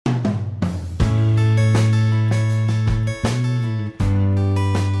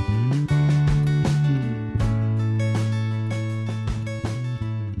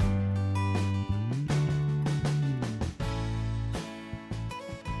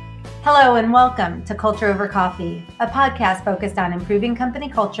Hello and welcome to Culture Over Coffee, a podcast focused on improving company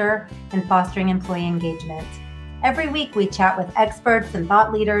culture and fostering employee engagement. Every week we chat with experts and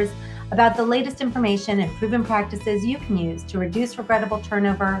thought leaders about the latest information and proven practices you can use to reduce regrettable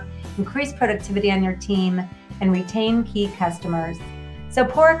turnover, increase productivity on your team, and retain key customers. So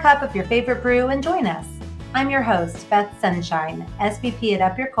pour a cup of your favorite brew and join us. I'm your host, Beth Sunshine, SVP at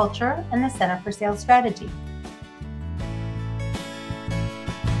Up Your Culture and the Center for Sales Strategy.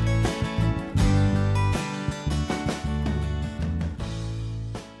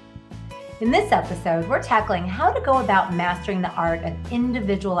 In this episode, we're tackling how to go about mastering the art of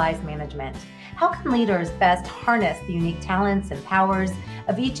individualized management. How can leaders best harness the unique talents and powers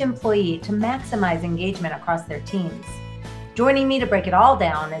of each employee to maximize engagement across their teams? Joining me to break it all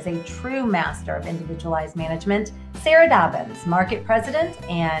down is a true master of individualized management, Sarah Dobbins, Market President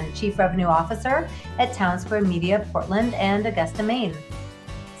and Chief Revenue Officer at Town Square Media, Portland and Augusta, Maine.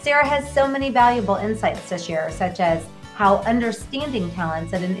 Sarah has so many valuable insights to share, such as how understanding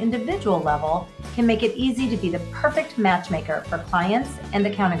talents at an individual level can make it easy to be the perfect matchmaker for clients and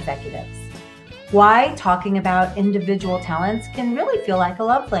account executives. Why talking about individual talents can really feel like a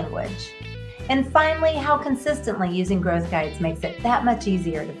love language. And finally, how consistently using growth guides makes it that much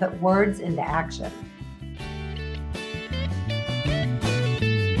easier to put words into action.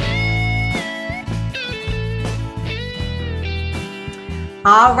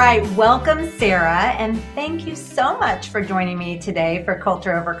 All right, welcome, Sarah, and thank you so much for joining me today for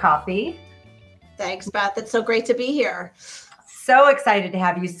Culture Over Coffee. Thanks, Beth. It's so great to be here. So excited to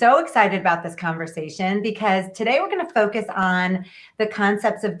have you. So excited about this conversation because today we're going to focus on the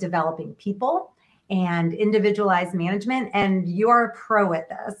concepts of developing people and individualized management, and you're a pro at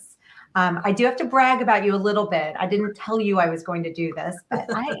this. I do have to brag about you a little bit. I didn't tell you I was going to do this, but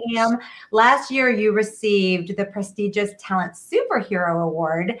I am. Last year, you received the prestigious Talent Superhero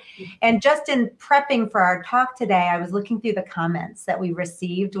Award. And just in prepping for our talk today, I was looking through the comments that we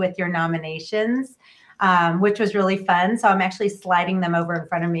received with your nominations, which was really fun. So I'm actually sliding them over in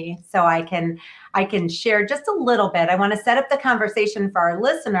front of me so I can share just a little bit. I want to set up the conversation for our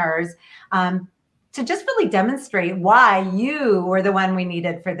listeners, to just really demonstrate why you were the one we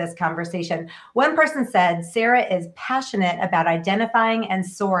needed for this conversation. One person said, Sarah is passionate about identifying and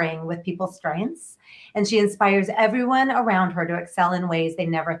soaring with people's strengths, and she inspires everyone around her to excel in ways they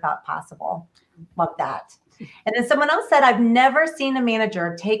never thought possible. Love that. And then someone else said, I've never seen a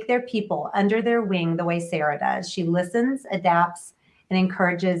manager take their people under their wing the way Sarah does. She listens, adapts, and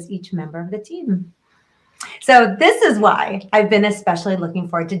encourages each member of the team. So this is why I've been especially looking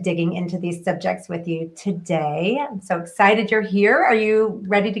forward to digging into these subjects with you today. I'm so excited you're here. Are you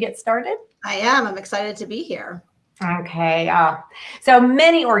ready to get started? I am. I'm excited to be here. Okay. So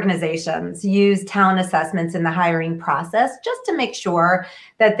many organizations use talent assessments in the hiring process just to make sure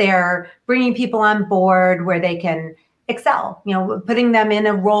that they're bringing people on board where they can excel, putting them in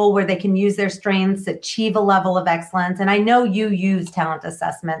a role where they can use their strengths, achieve a level of excellence. And I know you use talent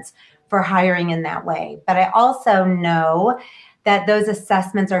assessments for hiring in that way. But I also know that those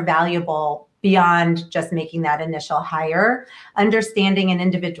assessments are valuable beyond just making that initial hire. Understanding an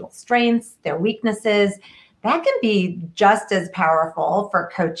individual's strengths, their weaknesses, that can be just as powerful for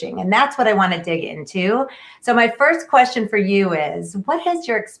coaching. And that's what I want to dig into. So my first question for you is, what has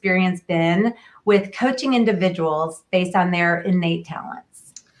your experience been with coaching individuals based on their innate talents?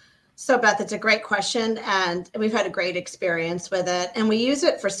 So Beth, it's a great question, and we've had a great experience with it, and we use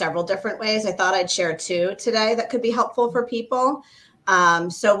it for several different ways. I thought I'd share two today that could be helpful for people.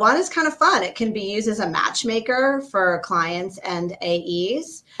 So one is kind of fun. It can be used as a matchmaker for clients and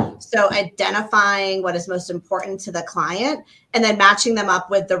AEs. So identifying what is most important to the client and then matching them up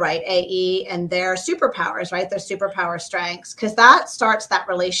with the right AE and their superpowers, right? Their superpower strengths, because that starts that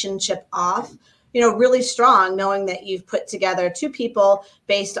relationship off really strong, knowing that you've put together two people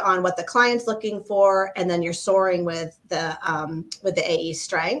based on what the client's looking for, and then you're soaring with the AE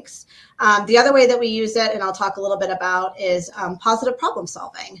strengths. The other way that we use it, and I'll talk a little bit about, is positive problem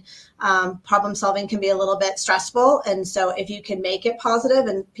solving. Problem solving can be a little bit stressful, and so if you can make it positive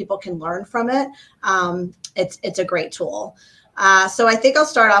and people can learn from it, it's a great tool. So I think I'll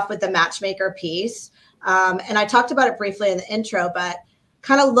start off with the matchmaker piece, and I talked about it briefly in the intro, but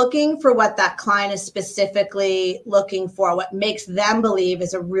kind of looking for what that client is specifically looking for, what makes them believe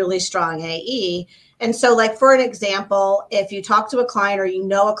is a really strong AE. And so like, for an example, if you talk to a client or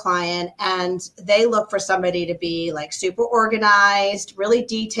a client and they look for somebody to be like super organized, really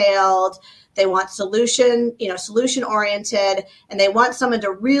detailed, they want solution oriented, and they want someone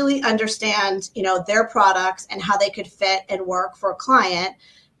to really understand, their products and how they could fit and work for a client.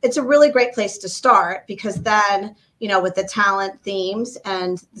 it's a really great place to start, because then, with the talent themes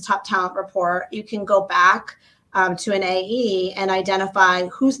and the top talent report, you can go back to an AE and identify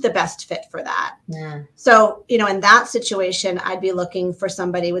who's the best fit for that. Yeah. So, in that situation, I'd be looking for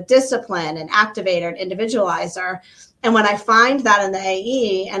somebody with discipline, an activator, an individualizer. And when I find that in the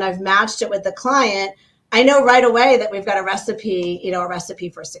AE and I've matched it with the client, I know right away that we've got a recipe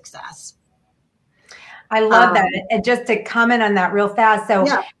for success. I love that. And just to comment on that real fast. So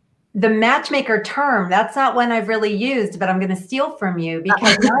yeah. The matchmaker term, that's not one I've really used, but I'm going to steal from you,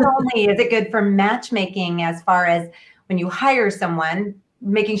 because not only is it good for matchmaking as far as when you hire someone,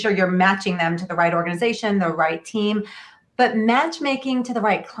 making sure you're matching them to the right organization, the right team, but matchmaking to the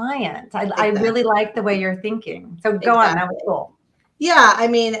right client. I really like the way you're thinking. So go on, that was cool. Yeah, I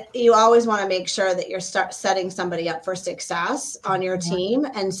mean, you always want to make sure that you're setting somebody up for success on your team.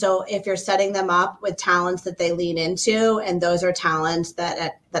 And so if you're setting them up with talents that they lean into, and those are talents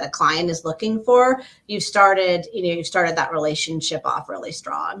that a client is looking for, you've started that relationship off really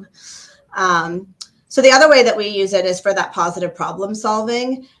strong. So the other way that we use it is for that positive problem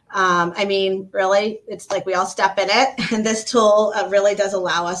solving. I mean, really, it's like we all step in it. And this tool really does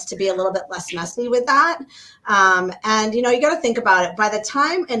allow us to be a little bit less messy with that. And, you got to think about it. By the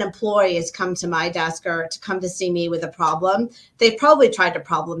time an employee has come to my desk or to come to see me with a problem, they've probably tried to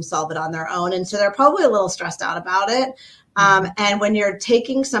problem solve it on their own. And so they're probably a little stressed out about it. And when you're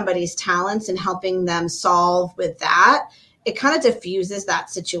taking somebody's talents and helping them solve with that, it kind of diffuses that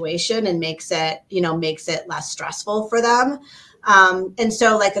situation and makes it less stressful for them. And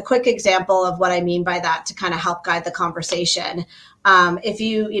so, like, a quick example of what I mean by that to kind of help guide the conversation. If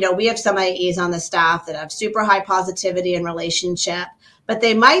we have some AEs on the staff that have super high positivity and relationship, but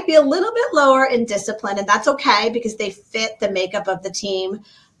they might be a little bit lower in discipline, and that's okay because they fit the makeup of the team.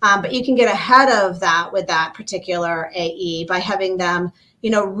 But you can get ahead of that with that particular AE by having them,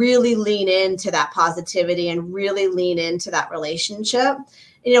 really lean into that positivity and really lean into that relationship,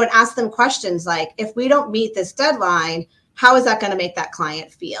 and ask them questions like, if we don't meet this deadline, how is that going to make that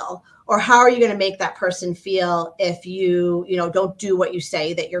client feel? Or how are you going to make that person feel if you don't do what you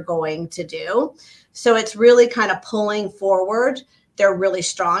say that you're going to do? So it's really kind of pulling forward their really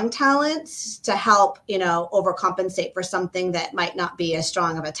strong talents to help, overcompensate for something that might not be as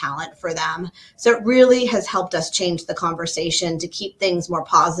strong of a talent for them. So it really has helped us change the conversation to keep things more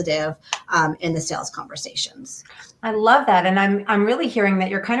positive in the sales conversations. I love that. And I'm really hearing that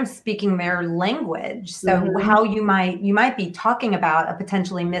you're kind of speaking their language. So how you might be talking about a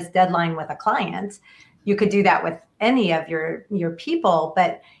potentially missed deadline with a client. You could do that with any of your people,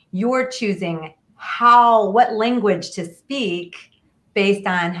 but you're choosing what language to speak based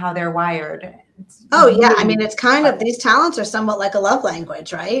on how they're wired. Oh, yeah. I mean, it's kind of, these talents are somewhat like a love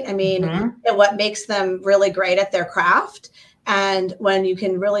language, right? I mean, what makes them really great at their craft. And when you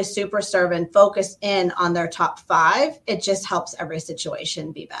can really super serve and focus in on their top 5, it just helps every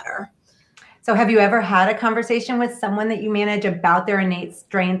situation be better. So have you ever had a conversation with someone that you manage about their innate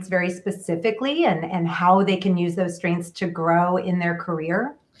strengths very specifically and how they can use those strengths to grow in their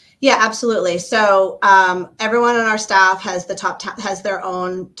career? Yeah, absolutely. So everyone on our staff has their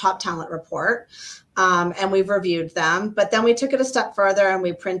own top talent report, and we've reviewed them. But then we took it a step further and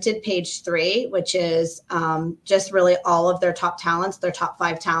we printed page 3, which is just really all of their top talents, their top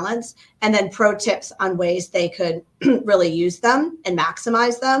 5 talents, and then pro tips on ways they could really use them and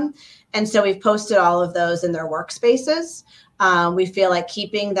maximize them. And so we've posted all of those in their workspaces. We feel like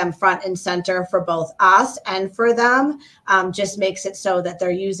keeping them front and center for both us and for them just makes it so that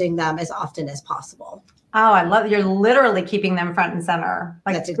they're using them as often as possible. Oh, I love you're literally keeping them front and center,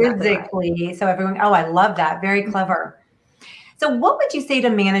 like That's exactly physically. Right. So everyone, I love that. Very clever. So what would you say to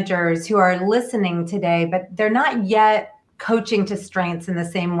managers who are listening today, but they're not yet coaching to strengths in the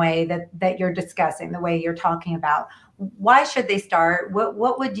same way that you're discussing, the way you're talking about? Why should they start?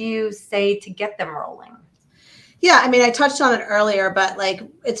 What would you say to get them rolling? Yeah, I mean, I touched on it earlier, but like,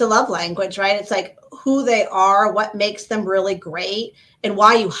 it's a love language, right? It's like who they are, what makes them really great, and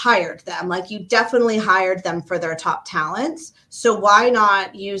why you hired them. Like, you definitely hired them for their top talents. So why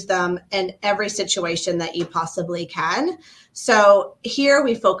not use them in every situation that you possibly can? So here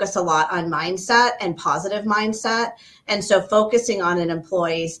we focus a lot on mindset and positive mindset. And so focusing on an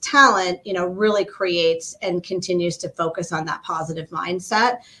employee's talent, really creates and continues to focus on that positive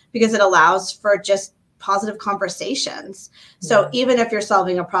mindset because it allows for just positive conversations. So even if you're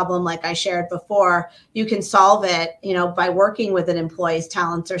solving a problem, like I shared before, you can solve it, by working with an employee's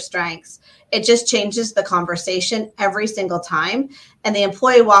talents or strengths. It just changes the conversation every single time. and the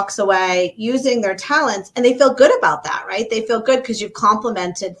employee walks away using their talents and they feel good about that, right? They feel good because you've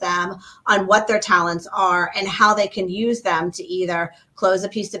complimented them on what their talents are and how they can use them to either close a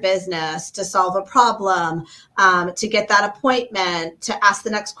piece of business, to solve a problem, to get that appointment, to ask the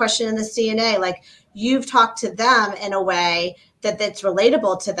next question in the CNA. Like, you've talked to them in a way that's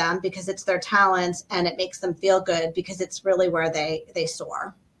relatable to them because it's their talents, and it makes them feel good because it's really where they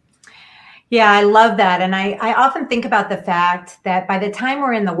soar. Yeah, I love that. And I often think about the fact that by the time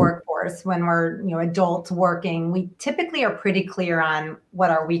we're in the workforce, when we're, adults working, we typically are pretty clear on what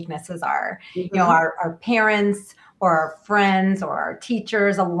our weaknesses are. Mm-hmm. Our parents or our friends or our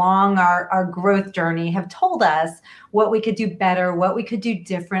teachers along our growth journey have told us what we could do better, what we could do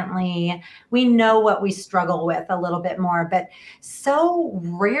differently. We know what we struggle with a little bit more, but so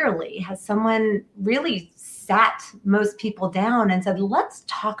rarely has someone really sat most people down and said, let's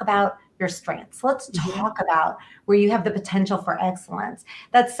talk about your strengths. Let's talk about where you have the potential for excellence.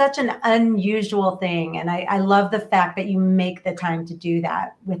 That's such an unusual thing. And I love the fact that you make the time to do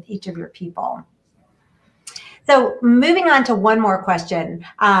that with each of your people. So moving on to one more question.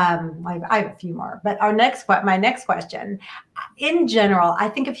 I have a few more, but my next question, in general, I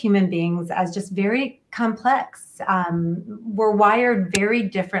think of human beings as just very complex. We're wired very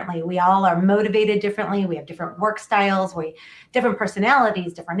differently. We all are motivated differently. We have different work styles, different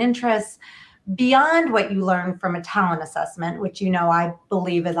personalities, different interests. Beyond what you learn from a talent assessment, which I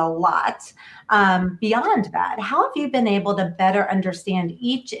believe is a lot, beyond that, how have you been able to better understand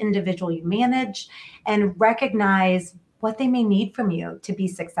each individual you manage and recognize what they may need from you to be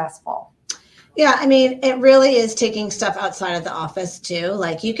successful? Yeah, I mean, it really is taking stuff outside of the office too.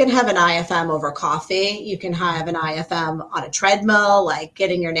 Like, you can have an IFM over coffee. You can have an IFM on a treadmill, like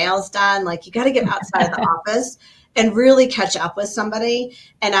getting your nails done. Like, you got to get outside of the office and really catch up with somebody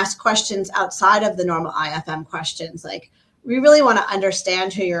and ask questions outside of the normal IFM questions. Like, we really want to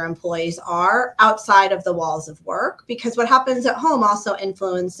understand who your employees are outside of the walls of work, because what happens at home also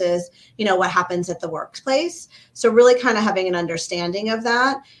influences, what happens at the workplace. So really kind of having an understanding of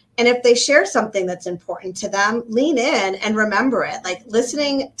that. And if they share something that's important to them, lean in and remember it. Like,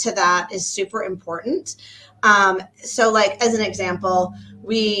 listening to that is super important. So like, as an example,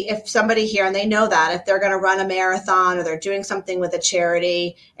 if somebody here, and they know that if they're going to run a marathon or they're doing something with a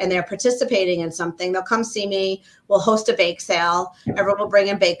charity and they're participating in something, they'll come see me. We'll host a bake sale. Everyone will bring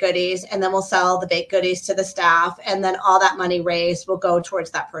in baked goodies, and then we'll sell the baked goodies to the staff. And then all that money raised will go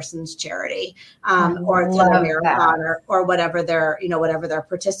towards that person's charity, or it's a marathon or whatever they're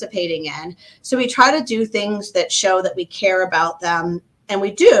participating in. So we try to do things that show that we care about them. And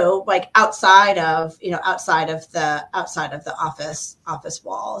we do, like, outside of the office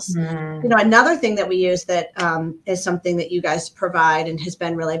walls. Another thing that we use that is something that you guys provide and has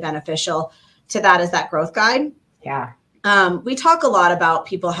been really beneficial to that is that growth guide. Yeah. We talk a lot about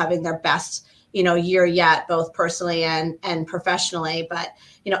people having their best, year yet, both personally and professionally, but,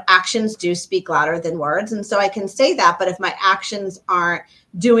 actions do speak louder than words. And so I can say that, but if my actions aren't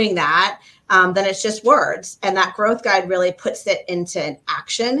doing that, then it's just words. And that growth guide really puts it into an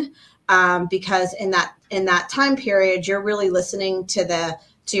action, because in that time period, you're really listening to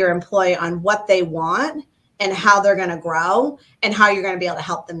your employee on what they want and how they're going to grow and how you're going to be able to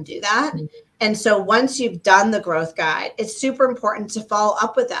help them do that. Mm-hmm. And so once you've done the growth guide, it's super important to follow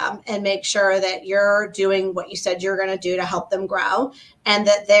up with them and make sure that you're doing what you said you're going to do to help them grow, and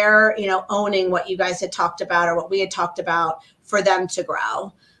that they're, owning what you guys had talked about or what we had talked about for them to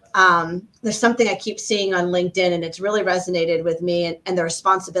grow. There's something I keep seeing on LinkedIn, and it's really resonated with me and the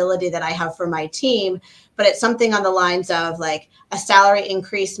responsibility that I have for my team. But it's something on the lines of, like, a salary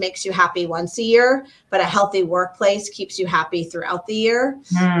increase makes you happy once a year, but a healthy workplace keeps you happy throughout the year.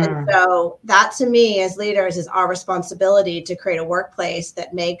 And so that, to me, as leaders, is our responsibility to create a workplace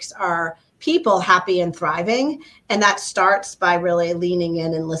that makes our people happy and thriving. And that starts by really leaning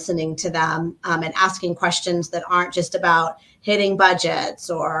in and listening to them, and asking questions that aren't just about hitting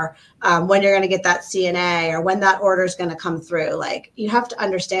budgets or when you're going to get that CNA or when that order is going to come through. Like, you have to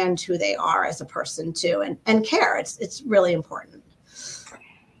understand who they are as a person too, and care. It's really important.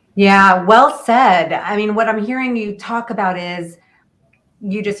 Yeah, well said. I mean, what I'm hearing you talk about is,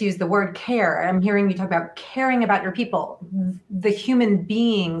 you just use the word care. I'm hearing you talk about caring about your people, the human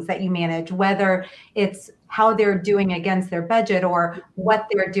beings that you manage, whether it's how they're doing against their budget or what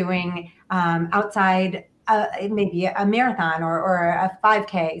they're doing outside maybe a marathon or a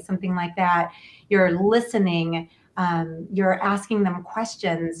 5K, something like that. You're listening, you're asking them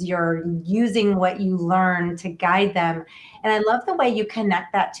questions, you're using what you learn to guide them. And I love the way you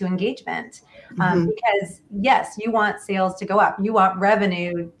connect that to engagement. Because yes, you want sales to go up, you want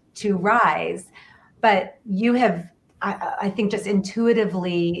revenue to rise, but you have I think just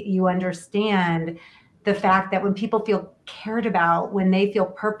intuitively you understand the fact that when people feel cared about, when they feel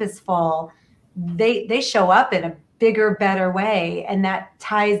purposeful, they show up in a bigger, better way. And that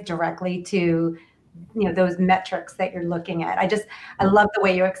ties directly to, those metrics that you're looking at. I love the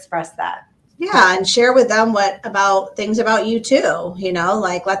way you express that. Yeah, and share with them about things about you too,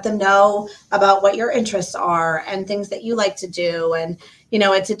 like let them know about what your interests are and things that you like to do. And,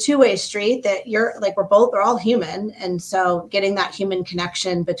 it's a two-way street that we're all human. And so getting that human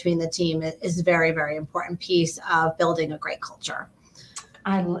connection between the team is a very, very important piece of building a great culture.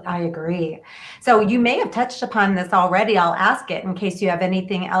 I agree. So you may have touched upon this already. I'll ask it in case you have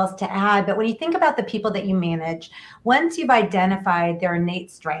anything else to add. But when you think about the people that you manage, once you've identified their innate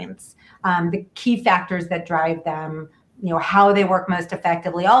strengths, the key factors that drive them, how they work most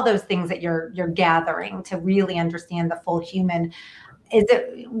effectively, all those things that you're gathering to really understand the full human,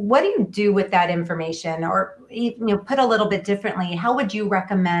 what do you do with that information? Or, put a little bit differently, how would you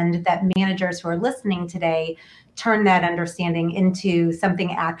recommend that managers who are listening today turn that understanding into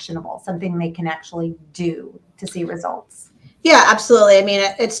something actionable, something they can actually do to see results? Yeah, absolutely. I mean,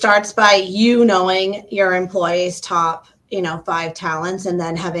 it starts by you knowing your employee's top 5 talents, and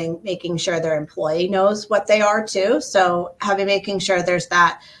then making sure their employee knows what they are too. So making sure there's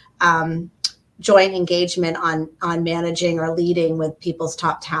that joint engagement on managing or leading with people's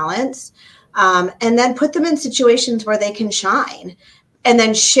top talents, and then put them in situations where they can shine, and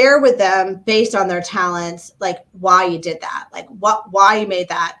then share with them based on their talents, like why you did that, like why you made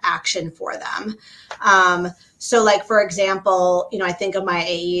that action for them. So like, for example, I think of my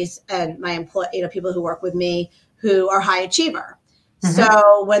AEs and my employee, people who work with me who are high achiever. Mm-hmm.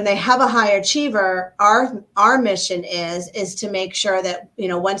 So when they have a high achiever, our mission is to make sure that,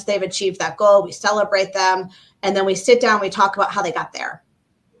 once they've achieved that goal, we celebrate them, and then we sit down, we talk about how they got there.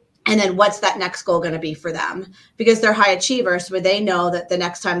 And then what's that next goal going to be for them? Because they're high achievers, so they know that the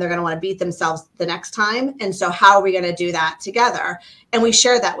next time they're going to want to beat themselves the next time. And so how are we going to do that together? And we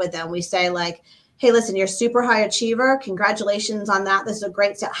share that with them. We say like, hey, listen, you're super high achiever. Congratulations on that. This is a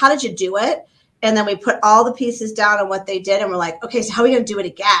great step. How did you do it? And then we put all the pieces down on what they did. And we're like, okay, so how are we going to do it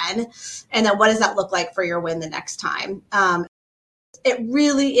again? And then what does that look like for your win the next time? It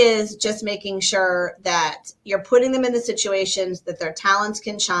really is just making sure that you're putting them in the situations that their talents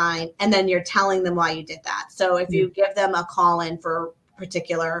can shine. And then you're telling them why you did that. So if you give them a call in for a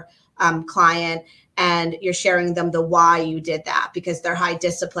particular client, and you're sharing them the why you did that, because they're high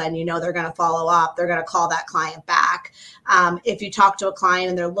discipline, they're going to follow up, they're going to call that client back. If you talk to a client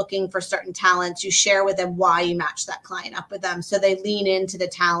and they're looking for certain talents, you share with them why you match that client up with them. So they lean into the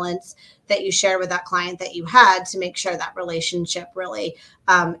talents that you share with that client that you had to make sure that relationship really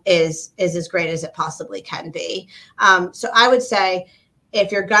is as great as it possibly can be. So I would say, if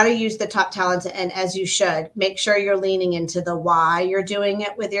you're going to use the top talents, and as you should, make sure you're leaning into the why you're doing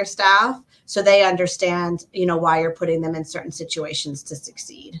it with your staff, so they understand, why you're putting them in certain situations to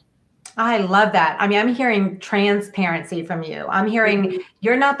succeed. I love that. I mean, I'm hearing transparency from you. I'm hearing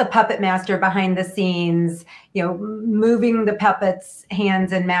you're not the puppet master behind the scenes, moving the puppets'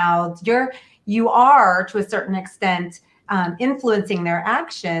 hands and mouths. You are, to a certain extent, influencing their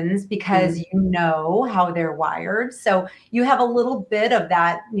actions because you know how they're wired. So you have a little bit of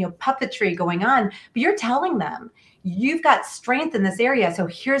that, puppetry going on, but you're telling them you've got strength in this area. So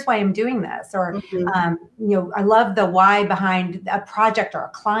here's why I'm doing this. Or, I love the why behind a project or a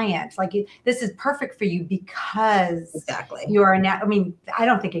client. Like, this is perfect for you because exactly you are now. I mean, I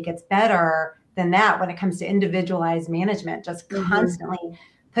don't think it gets better than that when it comes to individualized management, just constantly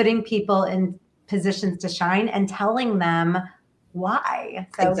putting people in positions to shine and telling them why.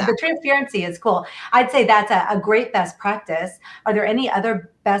 So the transparency is cool. I'd say that's a great best practice. Are there any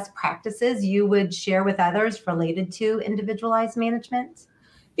other best practices you would share with others related to individualized management?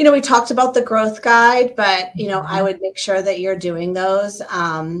 We talked about the growth guide, but, I would make sure that you're doing those,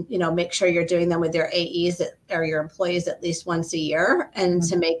 make sure you're doing them with your AEs or your employees at least once a year, and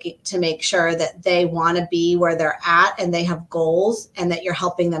to make sure that they want to be where they're at and they have goals, and that you're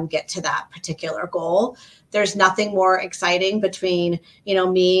helping them get to that particular goal. There's nothing more exciting between,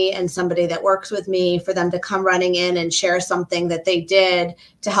 me and somebody that works with me, for them to come running in and share something that they did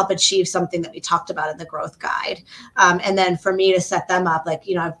to help achieve something that we talked about in the growth guide. And then for me to set them up, like,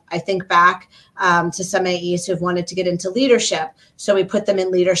 I think back to some AEs who've wanted to get into leadership. So we put them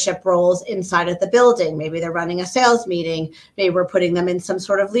in leadership roles inside of the building. Maybe they're running a sales meeting. Maybe we're putting them in some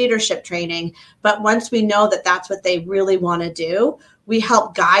sort of leadership training. But once we know that that's what they really want to do, we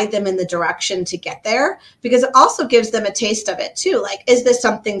help guide them in the direction to get there, because it also gives them a taste of it too. Like, is this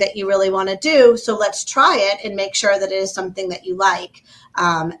something that you really want to do? So let's try it and make sure that it is something that you like.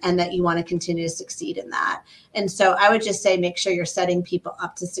 and that you want to continue to succeed in that. And so I would just say, make sure you're setting people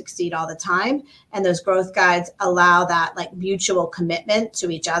up to succeed all the time. And those growth guides allow that like mutual commitment to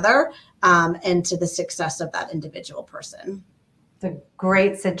each other and to the success of that individual person. It's a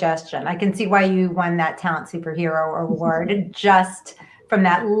great suggestion. I can see why you won that Talent Superhero Award. Just from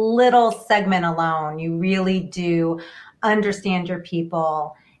that little segment alone, you really do understand your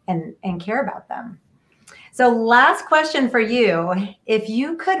people and care about them. So last question for you. If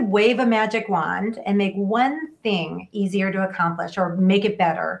you could wave a magic wand and make one thing easier to accomplish or make it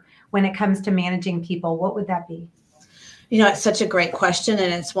better when it comes to managing people, what would that be? It's such a great question,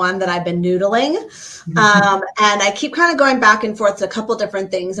 and it's one that I've been noodling. And I keep kind of going back and forth to a couple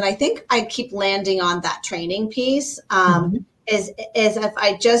different things. And I think I keep landing on that training piece is if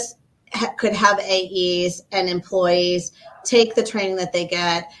I just could have AEs and employees take the training that they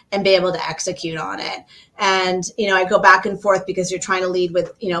get and be able to execute on it. And, I go back and forth because you're trying to lead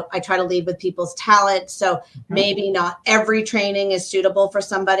with, I try to lead with people's talent. So maybe not every training is suitable for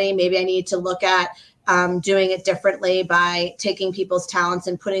somebody. Maybe I need to look at doing it differently by taking people's talents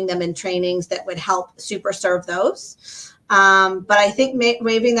and putting them in trainings that would help super serve those. But I think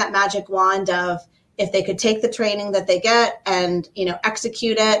waving that magic wand of, if they could take the training that they get and,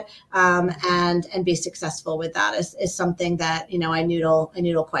 execute it and be successful with that is something that, I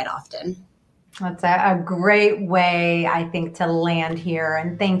noodle quite often. That's a great way, I think, to land here.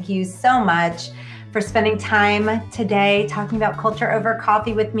 And thank you so much for spending time today talking about culture over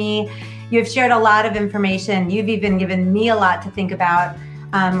coffee with me. You've shared a lot of information. You've even given me a lot to think about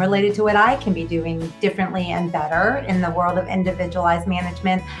related to what I can be doing differently and better in the world of individualized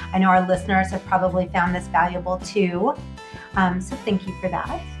management. I know our listeners have probably found this valuable too. So thank you for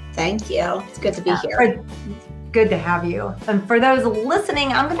that. Thank you. It's good to be here. Good to have you. And for those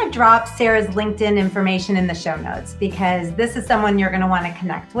listening, I'm going to drop Sarah's LinkedIn information in the show notes because this is someone you're going to want to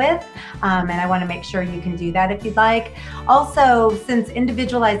connect with. And I want to make sure you can do that if you'd like. Also, since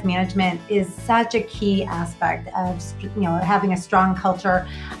individualized management is such a key aspect of, having a strong culture,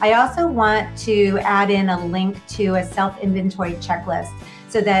 I also want to add in a link to a self-inventory checklist,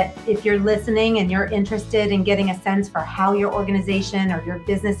 so that if you're listening and you're interested in getting a sense for how your organization or your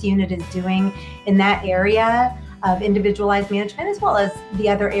business unit is doing in that area of individualized management, as well as the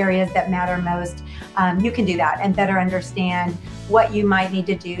other areas that matter most, you can do that and better understand what you might need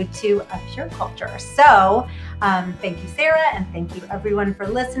to do to up your culture. So thank you, Sarah, and thank you everyone for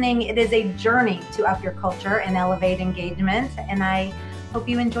listening. It is a journey to up your culture and elevate engagement, and I hope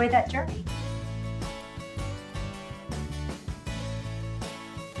you enjoy that journey.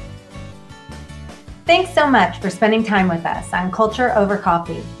 Thanks so much for spending time with us on Culture Over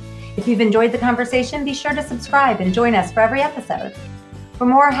Coffee. If you've enjoyed the conversation, be sure to subscribe and join us for every episode. For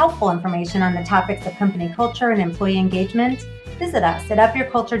more helpful information on the topics of company culture and employee engagement, visit us at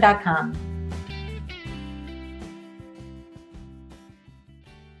upyourculture.com.